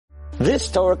This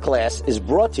Torah class is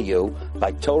brought to you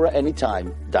by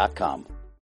TorahAnytime.com.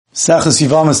 Sechus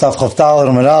Yivamis Daf Chav Daled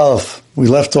Amud Aleph. We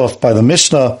left off by the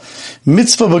Mishnah.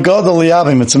 Mitzvah b'gadol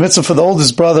liyabim. It's a mitzvah for the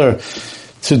oldest brother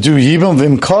to do yibum.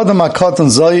 V'im kadam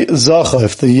hakatan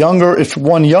zacha. If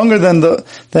one younger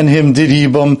than him did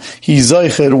yibum, he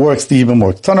zaycha. It works. The yibum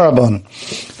works. Tana Rabbanan.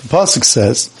 The pasuk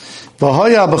says,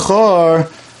 "V'haya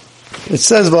b'char." It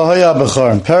says V'haya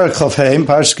b'char in Parak Chav Hey,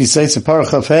 Parashas Ki Seitzah, Parak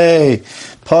Chav Hey,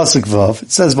 Pasuk Vav.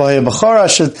 It says V'haya b'char.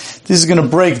 This is going to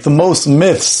break the most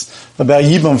myths about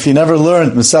Yibum if you never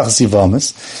learned Mesachas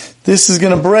Yivamis. This is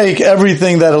going to break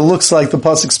everything that it looks like the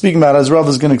pasuk speaking about, as Rav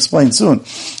is going to explain soon.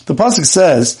 The pasuk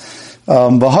says,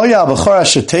 "V'haya b'char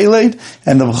asher teled,"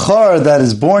 and the b'char that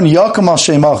is born Yakum al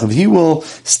Shem Achiv. He will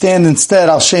stand instead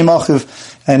al Shem Achiv,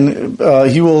 and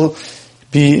he will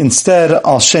be instead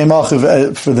al Shem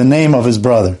Achiv for the name of his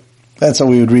brother. That's how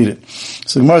we would read it.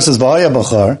 So the Gemara says, "V'haya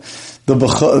b'char." The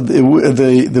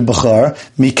b'char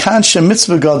mikan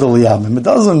shemitzvah gadol liyabim. It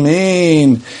doesn't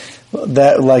mean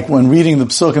that, like when reading the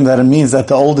psukim, that it means that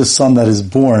the oldest son that is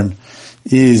born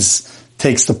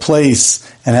takes the place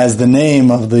and has the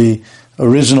name of the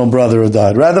original brother who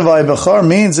died. Rather, b'char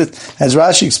means it, as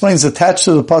Rashi explains, attached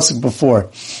to the pasuk before.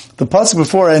 The pasuk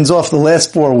before ends off the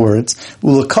last four words.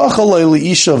 He'll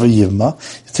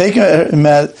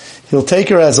take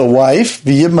her as a wife,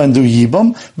 v'yibma, and do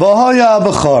yibam, v'haya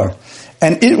b'char.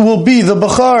 And it will be the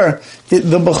b'char.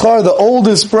 The b'char, the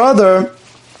oldest brother,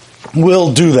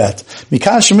 will do that.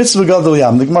 Mikash mitzvah gadol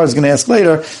yam. The Gemara is going to ask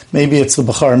later, maybe it's the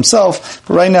b'char himself,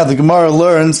 but right now the Gemara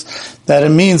learns that it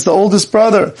means the oldest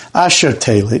brother, asher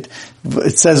teled.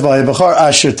 It says by b'char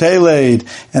asher teled,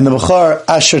 and the b'char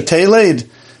asher teled,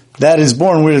 that is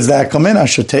born. Where does that come in?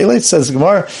 Asher teled, says the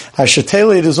Gemara, asher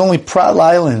teled is only prat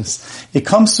islands. It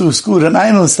comes to exclude an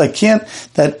islandist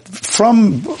that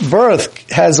from birth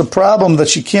has a problem that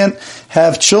she can't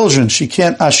have children. She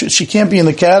can't be in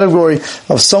the category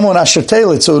of someone asher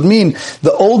teled. So it would mean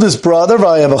the oldest brother,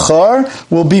 v'haya b'char,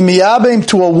 will be miyabim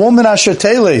to a woman asher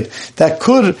teled that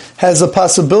has a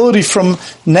possibility from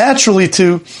naturally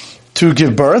to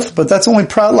give birth, but that's only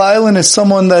prat la'ilin is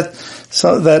someone that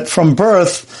from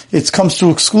birth it comes to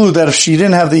exclude that if she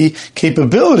didn't have the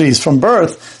capabilities from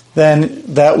birth, then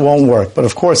that won't work. But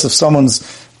of course, if someone's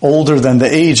older than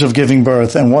the age of giving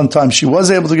birth, and one time she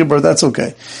was able to give birth, that's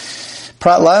okay.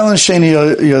 Prat la'ilin sheni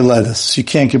yoledes, she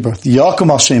can't give birth. Yakum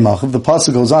al Shem Achiv, the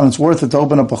pasuk goes on, it's worth it to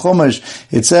open up a chumash.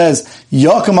 It says,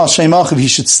 Yakum al Shem Achiv, he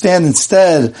should stand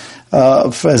instead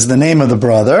as the name of the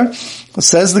brother.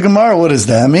 Says the Gemara, what does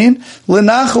that mean?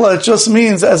 L'nachla, it just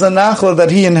means as a nachla that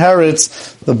he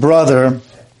inherits the brother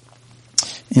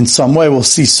in some way. We'll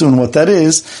see soon what that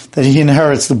is, that he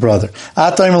inherits the brother.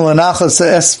 Atayim l'nachla,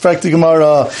 says the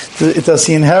Gemara, does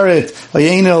he inherit?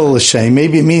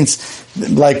 Maybe it means,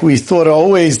 like we thought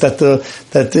always, that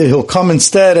he'll come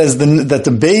instead that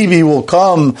the baby will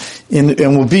come in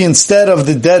and will be instead of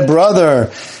the dead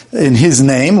brother in his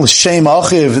name. L'shem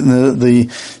achiv,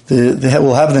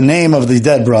 will have the name of the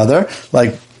dead brother,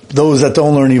 like those that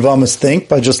don't learn Yivamis think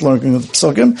by just learning the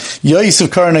psukim.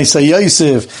 Yosef Karnei say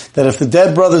Yosef, that if the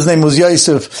dead brother's name was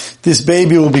Yosef, this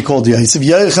baby will be called Yosef.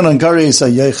 Yochanan Karnei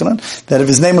say Yochanan, that if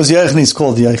his name was Yochanan, he's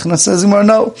called Yochanan. Says Gemara,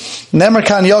 no. Nemer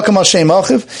kan Yakum al Shem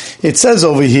Achiv. It says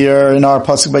over here in our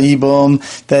pasuk by Yibum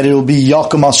that it will be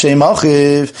Yakum al Shem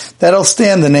Achiv, that'll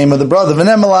stand the name of the brother. And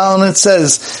it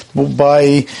says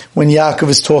when Yaakov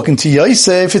is talking to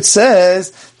Yosef, it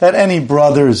says that any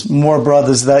more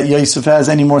brothers that Yosef has,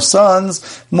 any more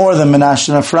sons, more than Menashe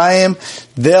and Ephraim,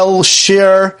 they'll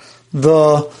share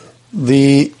the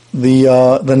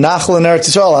Nachal in Eretz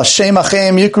Yisrael. Hashem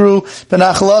Achem Yikru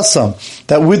B'Nachal Asam.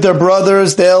 That with their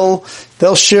brothers, they'll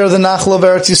share the Nachal of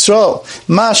Eretz Yisrael.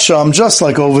 Masham, just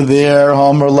like over there,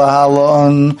 Homer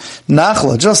Lahalon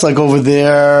Nachla, just like over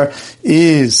there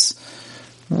is,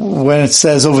 when it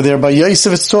says over there by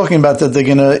Yosef, it's talking about that they're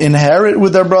going to inherit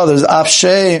with their brothers. Af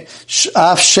Shem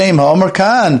Homer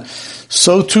Kan.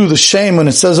 So too the Shem, when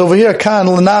it says over here, Kan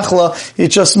L'Nachla, it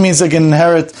just means they can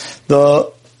inherit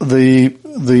the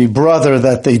brother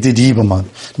that they did Yibam on.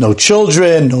 No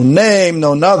children, no name,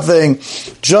 no nothing.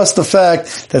 Just the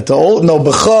fact that no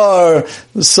Bechar,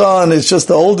 the son, it's just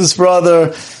the oldest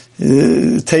brother,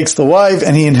 takes the wife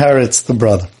and he inherits the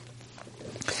brother.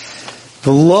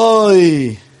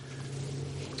 V'loi,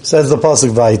 says the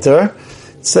pasuk weiter,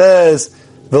 it says,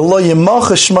 V'lo yimach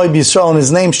shmai b'Yisrael, and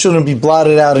his name shouldn't be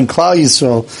blotted out in Klal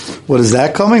Yisrael. What is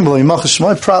that coming? V'lo yimach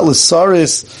shmai prat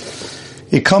l'saris.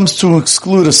 It comes to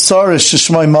exclude a saris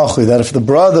sheshmai machi, that if the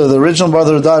original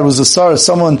brother who died was a saris,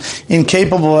 someone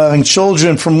incapable of having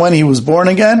children from when he was born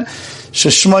again,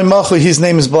 Sheshmai Machu, his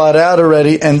name is blotted out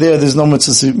already, and there's no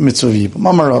mitzvah of Yibam.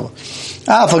 Amar Rava.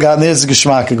 I forgot, there's the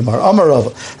Geshmak Gemara. Amar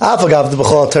Rava. I forgot the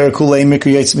B'chol Terakula,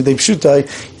 Mikri Yetz Midei Pshutai,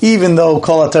 even though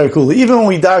Kol Terakula, even when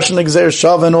we darshan the Gzer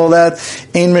Shav and all that,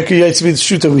 Ein Mikri Yetz Midei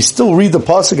Pshutai, we still read the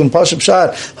Pasuk in Pashup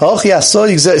Shad. Ha'ochi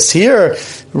Asoy Gzer, here,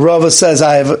 Rava says,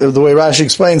 I have, the way Rashi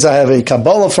explains, I have a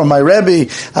Kabbalah from my Rebbe,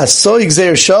 Asoy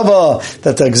Gzer Shava,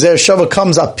 that the Gzer Shava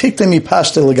comes, Apikte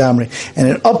Mipashte Legamri, and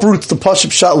it uproots the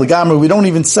Pashup Shad Legamri. We don't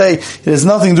even say, it has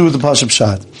nothing to do with the Pashup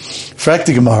Shad.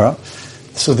 Frekti Gemara.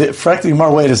 So Frekti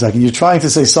Gemara, wait a second, you're trying to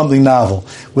say something novel.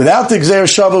 Without the Gzer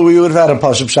Shava, we would have had a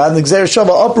Pashup Shad, and the Gzer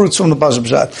Shava uproots from the Pashup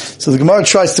Shad. So the Gemara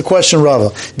tries to question Rava.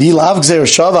 V'ilav Gzer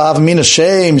Shava, Avamina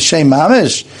Shem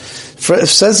Mamish.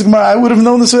 Says the Gemara, I would have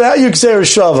known this without your Gzer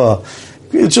Shava.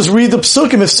 Just read the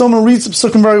Psukim. If someone reads the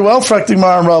Psukim very well, Frekti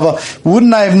Gemara and Rava,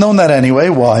 wouldn't I have known that anyway?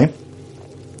 Why?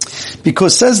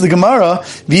 Because says the Gemara,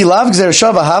 V'ilav Gzer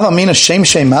Shava Hava Mina Shem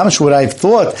Mamish, would I have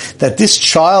thought that this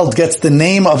child gets the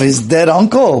name of his dead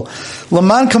uncle?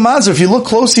 Laman Kamazar, if you look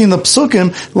closely in the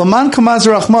Psukim, Laman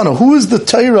Kamazar Rachmano, who is the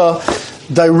Torah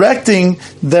directing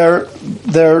the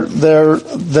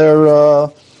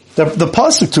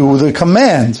pasuk to, the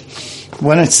command?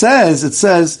 When it says, the pasuk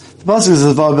says, who are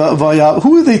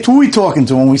we talking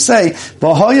to when we say,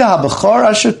 V'haya ha'bechar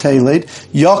asher teled,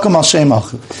 Yaakam al shem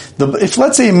achiv. If,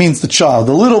 let's say it means the child,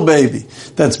 the little baby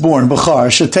that's born, Bechar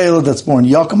asher teled, that's born,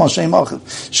 Yaakam al shem achiv,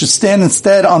 should stand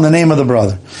instead on the name of the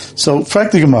brother. So,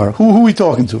 Frekti Gemara, who are we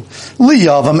talking to? Li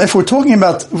Yavam, if we're talking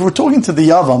to the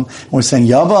Yavam, and we're saying,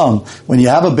 Yavam, when you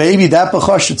have a baby, that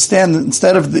Bechar should stand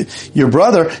instead of your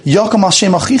brother, Yaakam al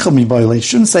shem achicha mibayle. It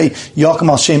shouldn't say, Yaakam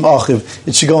al shem achiv.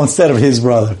 It should go instead of his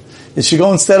brother. It should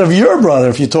go instead of your brother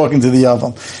if you're talking to the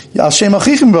Yavam. Yashem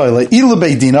achichim b'oile. Ila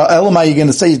beidina. Elamai, you're going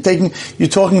to say you're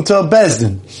talking to a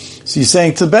bezdin. So you're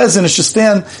saying to bezdin, it should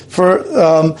stand for,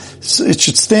 it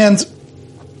should stand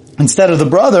instead of the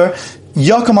brother.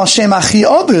 Yakam Hashem achi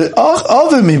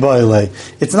other mi b'oile.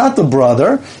 It's not the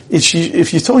brother. If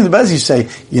you're talking to the bezdin, you say,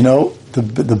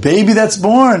 the baby that's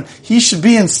born, he should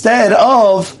be instead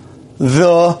of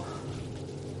the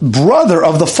brother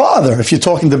of the father. If you're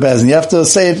talking to Bezin, you have to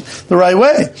say it the right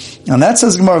way. And that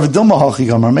says Gemara v'dilma hachi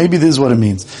gamar. Maybe this is what it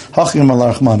means. Hachi gamar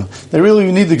l'arachmana. They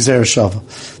really need the Gzer Shava.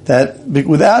 That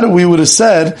without it, we would have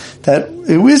said that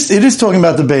it is talking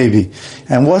about the baby.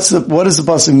 And what does the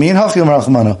pasuk mean? Hachi gamar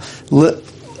l'arachmana.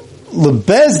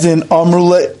 LeBezdin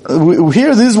Amrule.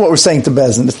 Here, this is what we're saying to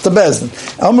Bezdin. It's to Bezdin.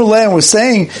 Amrule, and we're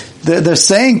saying they're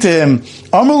saying to him,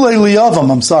 Amrule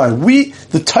liyavam. I'm sorry.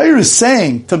 The Torah is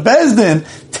saying to Bezdin,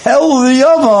 tell the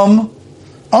Yavam,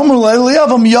 Amrule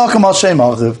liyavam Yaakam al shem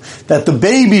achiv, that the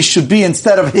baby should be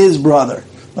instead of his brother.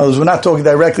 In other words, we're not talking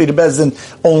directly to Bezdin,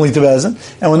 only to Bezdin,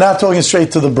 and we're not talking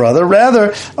straight to the brother. Rather,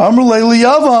 Amrulei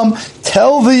liyavam,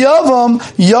 tell the Yavam,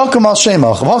 Yaakam al shem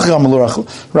achiv,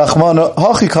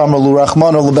 hachi kamralu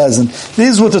rachmana leBezdin. This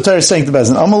is what the Torah is saying to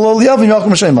Bezdin. Amrulei liyavam, Yaakam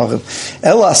al shem achiv.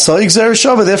 Ela soy Gzer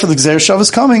Shava, therefore the Gzer Shava is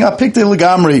coming. I picked it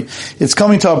legamri. It's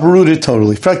coming to uproot it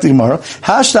totally. Frekti Gemara.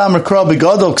 Hashta amekra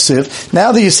begadol ksiv.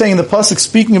 Now that you're saying the pasuk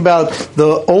speaking about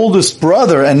the oldest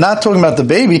brother and not talking about the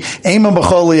baby, Eimah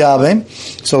b'chol liyavim.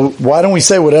 So why don't we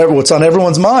say what's on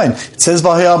everyone's mind? It says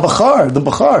Vahaya Bachar, the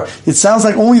Bachar. It sounds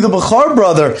like only the Bachar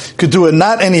brother could do it,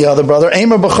 not any other brother.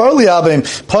 Eimer Bachar liabim,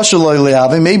 Pashaloi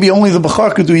liabim. Maybe only the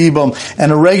Bachar could do Yibam,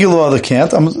 and a regular other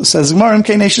can't. Says Gemara,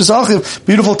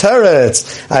 beautiful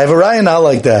teretz. I have a raya not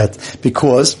like that,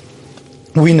 because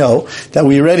we know that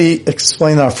we already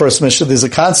explained in our first Mishnah. There's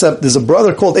a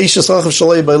brother called Eishes Achav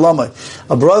Shalei Beilamai,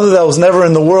 a brother that was never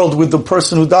in the world with the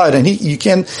person who died, and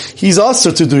he's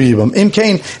asked to do Yibam. Im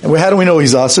Kain, and how do we know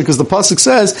he's asked? Because the pasuk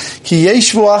says, Ki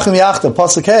Yeshvu Achim Yachta,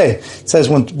 pasuk Hey. It says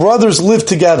when brothers live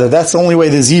together, that's the only way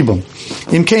there's Yibam.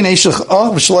 Im Kain Eishes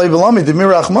Achav Shalei Beilamai,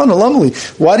 Demir Achman Alamli.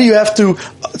 Why do you have to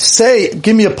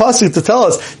give me a pasuk to tell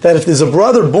us that if there's a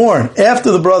brother born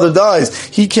after the brother dies,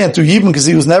 he can't do Yibam because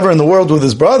he was never in the world with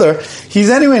his brother?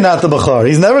 He's anyway not the Bachar.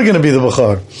 He's never going to be the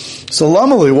Bachar. So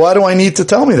Lamali, why do I need to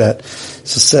tell me that?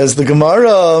 So says the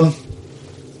Gemara,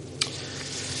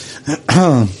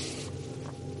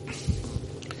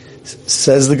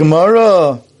 says the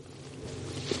Gemara,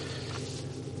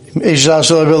 and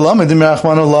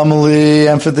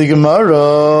for the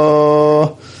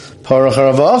Gemara,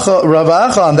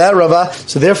 Ravacha on that Rava.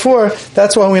 So therefore,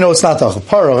 that's why we know it's not Tachah.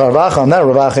 Ravacha on that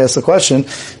Ravacha asks the question,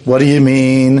 what do you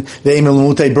mean?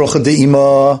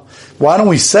 Why don't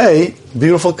we say,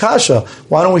 beautiful kasha,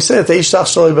 why don't we say that the Ishtach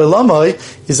Shalei Beilamai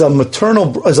is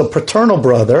a paternal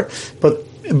brother, but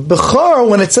Bechar,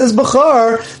 when it says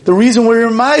Bechar, the reason we're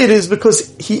Mayit is because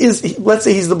let's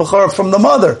say he's the Bechar from the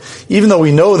mother. Even though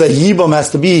we know that Yibam has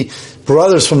to be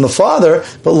brothers from the father,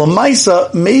 but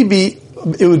Lamaisa, maybe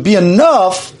it would be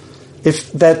enough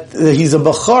if that he's a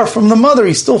Bechar from the mother,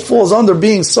 he still falls under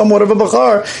being somewhat of a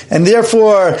Bechar, and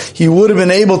therefore he would have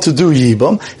been able to do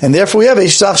Yibam, and therefore we have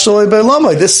Eishtach Shalei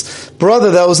Beilamai, this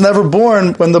brother that was never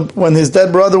born when his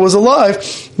dead brother was alive,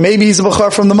 maybe he's a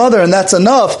Bechar from the mother, and that's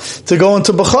enough to go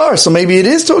into Bechar. So maybe it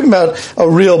is talking about a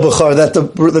real Bechar, that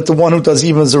the one who does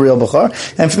Yibam is a real Bechar.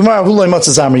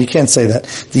 And you can't say that.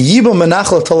 The Yibam and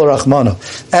Nachla Tala Rachmano.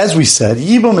 As we said,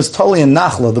 Yibam is Tali and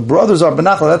Nachla. The brothers are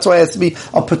Benachla. That's why it has to be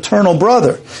a paternal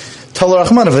brother. And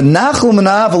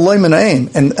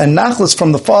Nachla is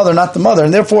from the father, not the mother.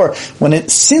 And therefore,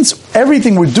 since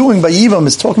everything we're doing by Yivam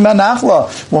is talking about Nachla,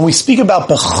 when we speak about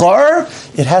Bechar,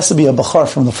 it has to be a Bechar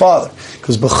from the father.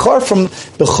 Because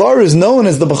Bechar is known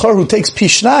as the Bechar who takes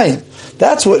Pishnayim.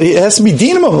 That's what, it has to be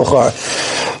Dinam of Bechar.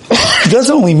 It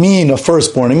doesn't only mean a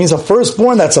firstborn. It means a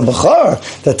firstborn that's a Bechar,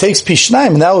 that takes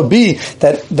Pishnayim. And that would be,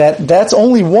 that's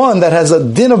only one that has a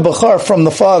din of Bechar from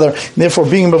the father. And therefore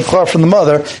being a Bechar from the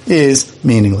mother is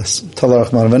meaningless. And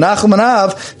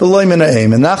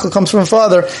Nachla comes from the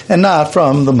father and not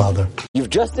from the mother. You've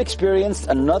just experienced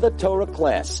another Torah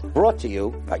class brought to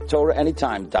you by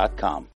TorahAnytime.com.